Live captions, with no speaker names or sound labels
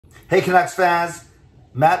Hey Canucks fans,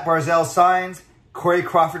 Mathew Barzal signs, Corey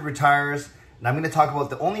Crawford retires, and I'm going to talk about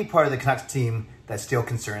the only part of the Canucks team that still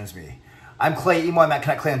concerns me. I'm Clay Emo, I'm at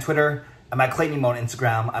Canuck Clay on Twitter, I'm at Clayton Emo on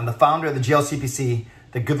Instagram. I'm the founder of the GLCPC,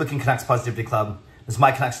 the Good Looking Canucks Positivity Club. This is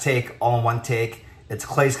my Canucks take, all in one take. It's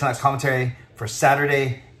Clay's Canucks commentary for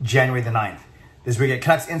Saturday, January the 9th. This is where you get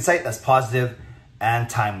Canucks insight that's positive and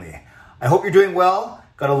timely. I hope you're doing well.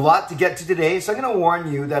 Got a lot to get to today, so I'm going to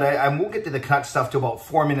warn you that I won't get to the Canucks stuff to about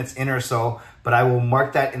 4 minutes in or so, but I will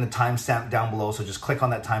mark that in the timestamp down below, so just click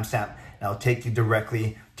on that timestamp and I'll take you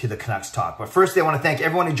directly to the Canucks talk. But first, I want to thank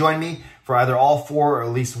everyone who joined me for either all four or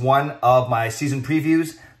at least one of my season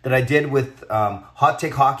previews that I did with Hot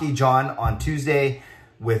Take Hockey, John on Tuesday,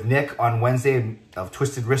 with Nick on Wednesday of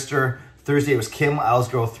Twisted Wrister. Thursday was Kim, Owls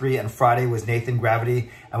Girl 3, and Friday was Nathan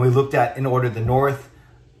Gravity. And we looked at, in order, the North,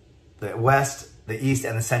 the West, the East,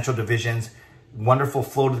 and the Central divisions. Wonderful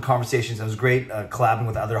flow to the conversations. It was great collabing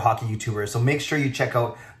with other hockey YouTubers. So make sure you check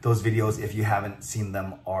out those videos if you haven't seen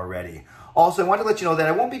them already. Also, I want to let you know that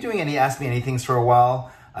I won't be doing any Ask Me Anythings for a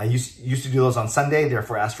while. I used to do those on Sunday,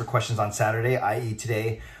 therefore ask for questions on Saturday, i.e.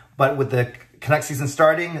 today. But with the Canucks season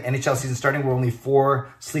starting, NHL season starting, we're only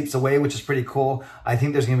 4 sleeps away, which is pretty cool. I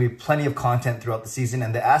think there's going to be plenty of content throughout the season,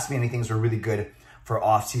 and the Ask Me Anythings were really good for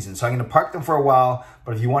off season. So I'm going to park them for a while,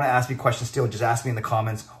 but if you want to ask me questions still, just ask me in the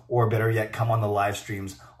comments, or better yet, come on the live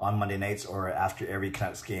streams on Monday nights or after every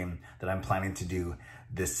Canucks game that I'm planning to do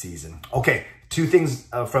this season. Okay, 2 things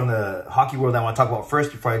from the hockey world I want to talk about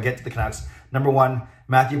first before I get to the Canucks. Number 1,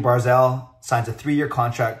 Mathew Barzal signs a 3-year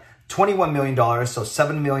contract, $21 million, so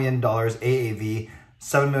 $7 million AAV,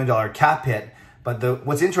 $7 million cap hit. But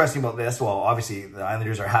what's interesting about this, well, obviously the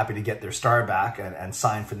Islanders are happy to get their star back and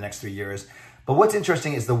sign for the next 3 years. But what's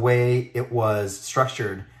interesting is the way it was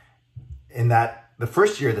structured, in that the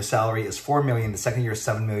first year the salary is $4 million, the second year is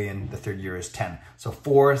 $7 million, the third year is 10. So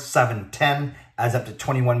 4, 7, 10 adds up to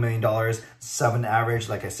 $21 million, 7 average,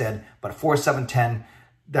 like I said, but 4, 7, 10,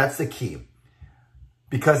 that's the key.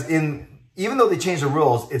 Because even though they changed the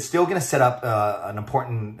rules, it's still going to set up an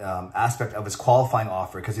important aspect of his qualifying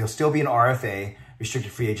offer, because he'll still be an RFA,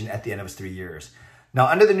 restricted free agent, at the end of his 3 years. Now,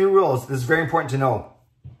 under the new rules, this is very important to know.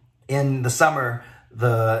 In the summer,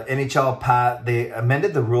 the NHL they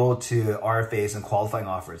amended the rule to RFAs and qualifying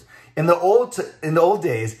offers. In the old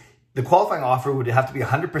days, the qualifying offer would have to be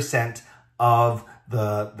 100% of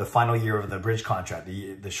the final year of the bridge contract,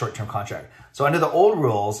 the short-term contract. So under the old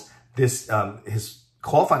rules, his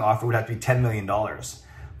qualifying offer would have to be $10 million.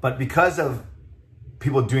 But because of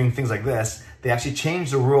people doing things like this, they actually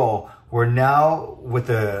changed the rule where now with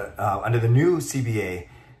under the new CBA,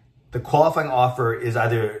 the qualifying offer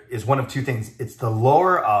is one of 2 things. It's the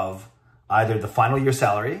lower of either the final year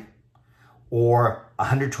salary or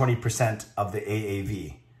 120% of the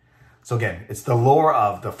AAV. So again, it's the lower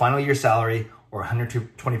of the final year salary or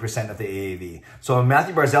 120% of the AAV. So in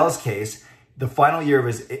Mathew Barzal's case, the final year of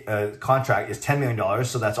his contract is $10 million,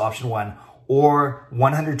 so that's option 1, or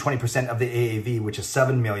 120% of the AAV, which is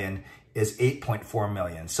 $7 million, is $8.4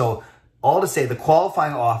 million. So all to say, the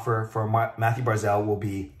qualifying offer for Mathew Barzal will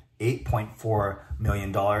be $8.4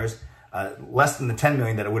 million, less than the $10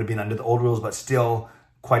 million that it would have been under the old rules, but still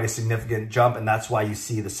quite a significant jump. And that's why you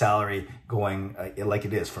see the salary going like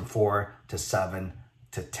it is, from 4 to 7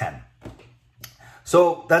 to 10.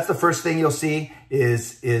 So that's the first thing you'll see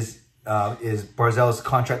is Barzal's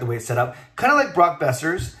contract, the way it's set up. Kind of like Brock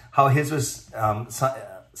Besser's, how his was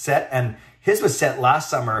set, and his was set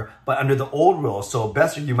last summer, but under the old rules. So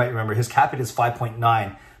Besser, you might remember, his cap hit is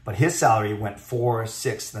 5.9. But his salary went 4,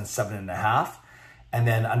 6, then 7.5. And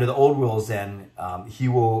then under the old rules, then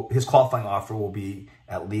his qualifying offer will be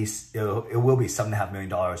at least, it will be $7.5 million,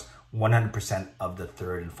 100% of the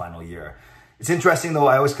third and final year. It's interesting though,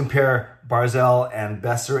 I always compare Barzal and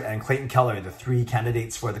Besser and Clayton Keller, the 3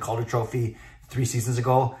 candidates for the Calder Trophy 3 seasons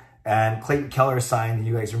ago. And Clayton Keller signed,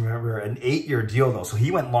 you guys remember, an 8-year deal though. So he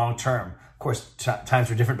went long term. Of course, times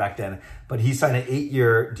were different back then, but he signed an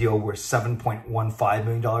 8-year deal worth $7.15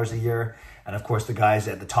 million a year. And of course, the guys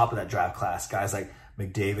at the top of that draft class, guys like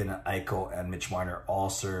McDavid and Eichel and Mitch Marner, all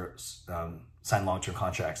signed long-term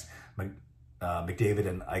contracts. McDavid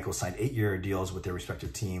and Eichel signed 8-year deals with their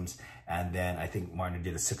respective teams. And then I think Marner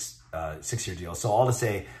did a 6-year deal. So all to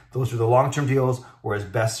say, those were the long-term deals, whereas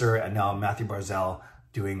Besser and now Mathew Barzal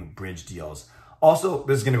doing bridge deals. Also,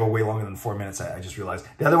 this is going to go way longer than 4 minutes, I just realized.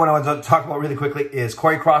 The other one I want to talk about really quickly is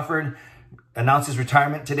Corey Crawford announced his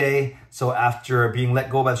retirement today. So after being let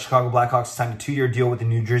go by the Chicago Blackhawks, signed a 2-year deal with the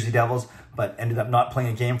New Jersey Devils. but ended up not playing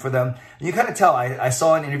a game for them. And you kind of tell, I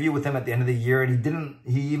saw an interview with him at the end of the year, and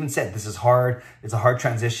he even said, this is hard. It's a hard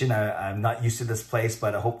transition. I'm not used to this place,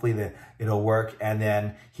 but hopefully it'll work. And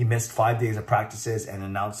then he missed 5 days of practices and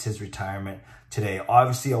announced his retirement today.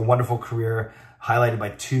 Obviously a wonderful career, highlighted by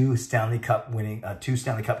two Stanley Cup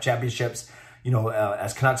championships. You know,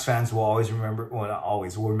 as Canucks fans, we'll always remember, well, not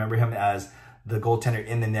always, we'll remember him as the goaltender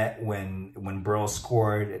in the net when Barzal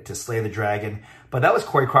scored to slay the dragon. But that was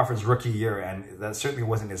Corey Crawford's rookie year, and that certainly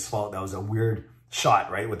wasn't his fault. That was a weird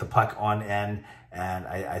shot, right, with the puck on end, and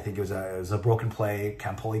I think it was a broken play.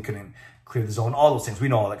 Campoli couldn't clear the zone, all those things. We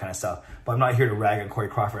know all that kind of stuff. But I'm not here to rag on Corey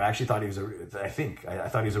Crawford. I actually thought he was I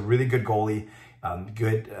thought he was a really good goalie,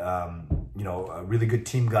 you know, a really good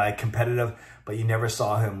team guy, competitive, but you never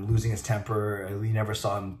saw him losing his temper. You never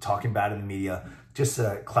saw him talking bad in the media. Just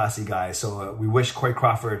a classy guy. So we wish Corey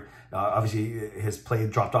Crawford, obviously his play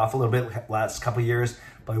dropped off a little bit last couple of years,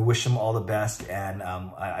 but we wish him all the best. And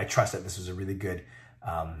I trust that this was a really good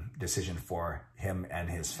decision for him and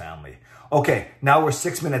his family. Okay, now we're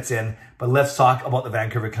 6 minutes in, but let's talk about the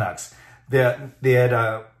Vancouver Canucks. They had they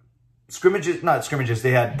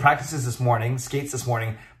had practices this morning, skates this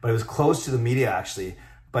morning, but it was closed to the media actually.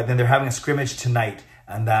 But then they're having a scrimmage tonight,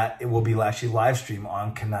 and that it will be actually live streamed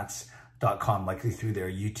on Canucks.com, likely through their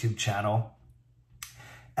YouTube channel.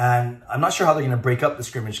 And I'm not sure how they're going to break up the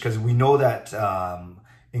scrimmage, because we know that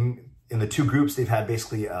in the two groups, they've had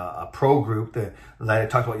basically a pro group that I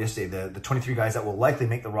talked about yesterday, the 23 guys that will likely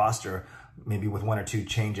make the roster, maybe with 1 or 2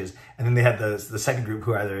 changes. And then they had the second group,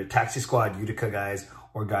 who are either taxi squad, Utica guys,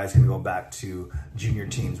 or guys going to go back to junior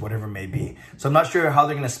teams, whatever it may be. So I'm not sure how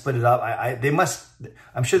they're going to split it up.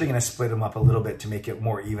 I'm sure they're going to split them up a little bit to make it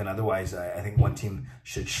more even. Otherwise, I think one team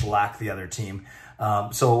should shellac the other team.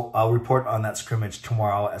 So I'll report on that scrimmage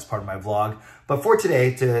tomorrow as part of my vlog. But for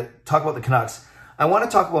today, to talk about the Canucks, I want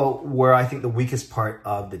to talk about where I think the weakest part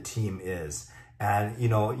of the team is. And, you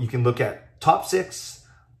know, you can look at top 6,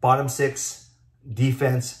 bottom 6,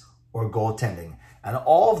 defense, or goaltending. And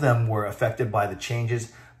all of them were affected by the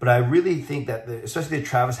changes. But I really think that, especially the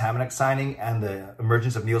Travis Hamonic signing and the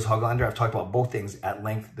emergence of Nils Höglander, I've talked about both things at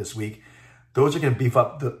length this week. Those are going to beef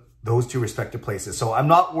up those two respective places. So I'm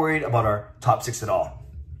not worried about our top 6 at all.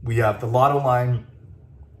 We have the Lotto line.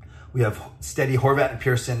 We have steady Horvat and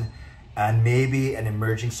Pearson, and maybe an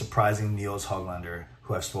emerging, surprising Nils Höglander,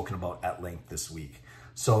 who I've spoken about at length this week.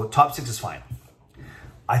 So top 6 is fine.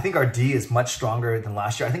 I think our D is much stronger than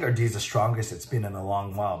last year. I think our D is the strongest it's been in a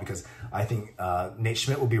long while, because I think Nate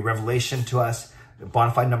Schmidt will be a revelation to us.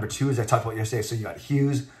 Bonafide number 2, as I talked about yesterday. So you got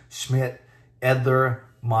Hughes, Schmidt, Edler,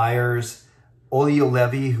 Myers, Olli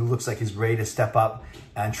Levy, who looks like he's ready to step up,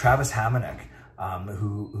 and Travis Hamonic,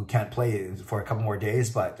 who can't play for a couple more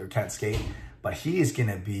days, or can't skate. But he is going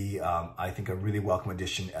to be, I think, a really welcome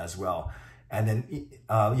addition as well. And then,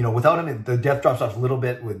 you know, without him, the depth drops off a little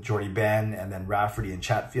bit with Jordy Ben and then Rafferty and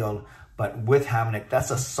Chatfield. But with Hamonic,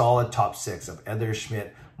 that's a solid top 6 of Edler,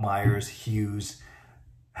 Schmidt, Myers, Hughes,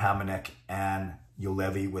 Hamonic, and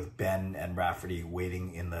Juolevi, with Ben and Rafferty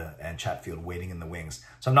waiting and Chatfield waiting in the wings.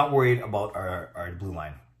 So I'm not worried about our blue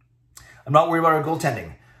line. I'm not worried about our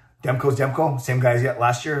goaltending. Demko's Demko, same guy as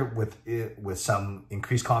last year, with some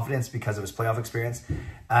increased confidence because of his playoff experience.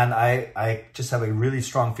 And I just have a really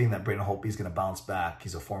strong feeling that Braden Holtby is going to bounce back.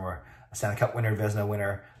 He's a former Stanley Cup winner, Vezina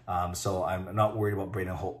winner. So I'm not worried about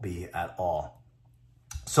Braden Holtby at all.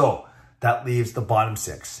 So that leaves the bottom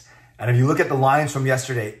 6. And if you look at the lines from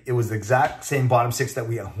yesterday, it was the exact same bottom 6 that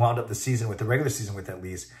we wound up the season with, the regular season with, at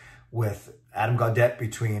least, with Adam Gaudette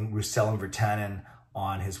between Roussel and Virtanen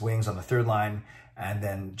on his wings on the 3rd line, and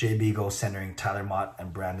then Jay Beagle centering Tyler Mott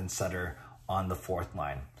and Brandon Sutter on the 4th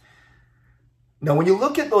line. Now, when you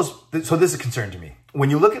look at those, so this is a concern to me. When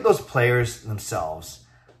you look at those players themselves,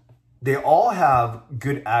 they all have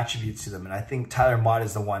good attributes to them. And I think Tyler Mott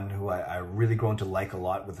is the one who I really grown to like a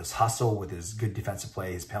lot, with his hustle, with his good defensive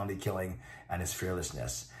play, his penalty killing, and his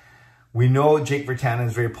fearlessness. We know Jake Virtanen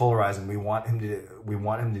is very polarizing. We want him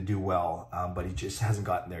to do well, but he just hasn't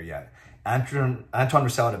gotten there yet. Antoine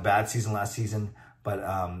Roussel had a bad season last season, but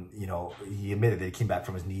you know, he admitted that he came back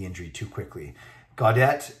from his knee injury too quickly.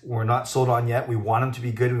 Gaudette, we're not sold on yet. We want him to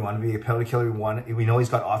be good. We want him to be a penalty killer. We know he's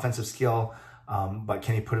got offensive skill, but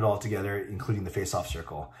can he put it all together, including the face-off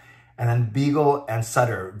circle? And then Beagle and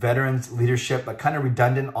Sutter, veterans, leadership, but kind of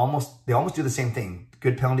redundant. They almost do the same thing.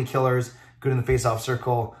 Good penalty killers, good in the face-off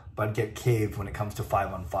circle, but get caved when it comes to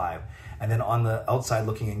 5-on-5. And then on the outside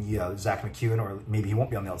looking in, Zach McEwen, or maybe he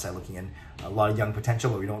won't be on the outside looking in. A lot of young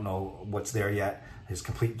potential, but we don't know what's there yet. His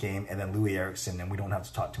complete game. And then Louis Eriksson, and we don't have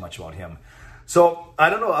to talk too much about him. So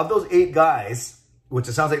I don't know, of those 8 guys, which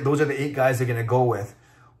it sounds like those are the 8 guys they're going to go with,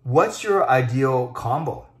 what's your ideal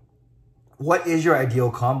combo? What is your ideal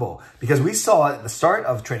combo? Because we saw at the start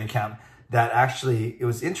of training camp that actually it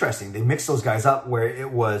was interesting. They mixed those guys up where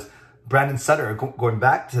it was Brandon Sutter going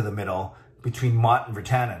back to the middle between Mott and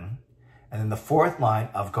Virtanen. And then the fourth line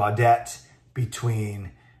of Gaudette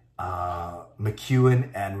between McEwen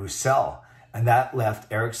and Roussel. And that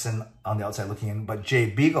left Eriksson on the outside looking in, but Jay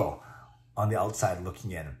Beagle on the outside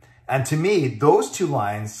looking in. And to me, those two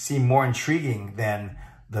lines seem more intriguing than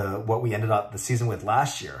what we ended up the season with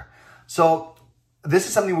last year. So this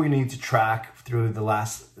is something we need to track through the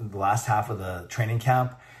last half of the training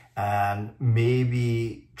camp. And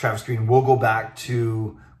maybe Travis Green will go back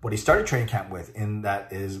to what he started training camp with, in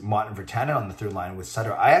that is Mott and Virtanen on the third line with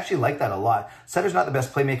Sutter. I actually like that a lot. Sutter's not the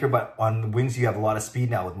best playmaker, but on the wings you have a lot of speed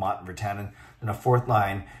now with Mott and Virtanen. And a fourth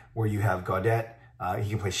line where you have Gaudette, he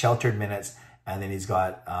can play sheltered minutes, and then he's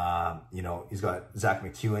got he's got Zach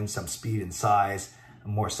McEwen, some speed and size,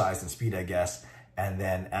 more size than speed, I guess. And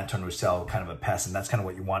then Anton Roussel, kind of a pest, and that's kind of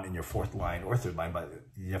what you want in your fourth line or third line, but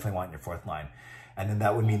you definitely want in your fourth line. And then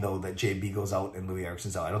that would mean, though, that Jay Beagle's out and Louis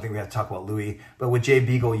Eriksson's out. I don't think we have to talk about Louis, but with Jay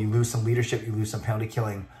Beagle, you lose some leadership, you lose some penalty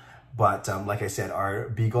killing. But like I said, are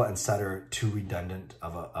Beagle and Sutter too redundant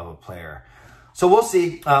of a player? So we'll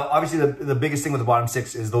see. Obviously, the biggest thing with the bottom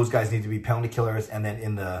six is those guys need to be penalty killers. And then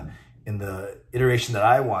in the iteration that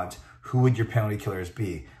I want, who would your penalty killers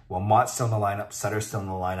be? Well, Mott's still in the lineup, Sutter's still in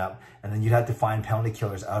the lineup, and then you'd have to find penalty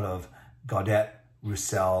killers out of Gaudette,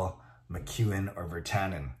 Roussel, McEwen, or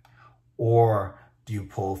Virtanen. Or do you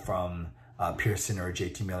pull from Pearson or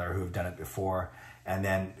JT Miller, who have done it before? And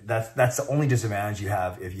then that's the only disadvantage you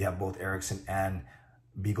have if you have both Eriksson and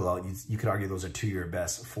Beagle out. You could argue those are two of your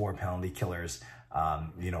best 4 penalty killers,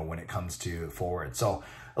 when it comes to forward. So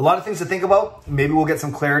a lot of things to think about. Maybe we'll get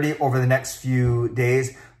some clarity over the next few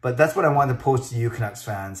days. But that's what I wanted to pose to you, Canucks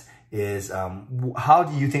fans, is how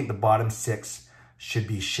do you think the bottom six should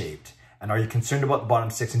be shaped? And are you concerned about the bottom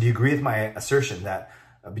six? And do you agree with my assertion that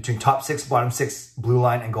between top six, bottom six, blue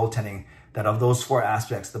line, and goaltending, that of those 4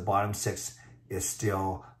 aspects, the bottom six is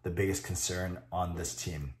still the biggest concern on this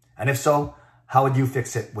team? And if so, how would you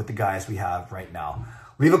fix it with the guys we have right now?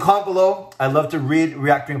 Leave a comment below. I'd love to read,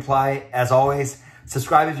 react, and reply. As always,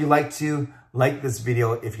 subscribe if you like to. Like this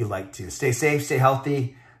video if you like to. Stay safe, stay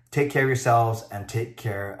healthy. Take care of yourselves and take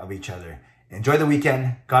care of each other. Enjoy the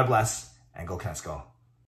weekend. God bless, and go Canucks go.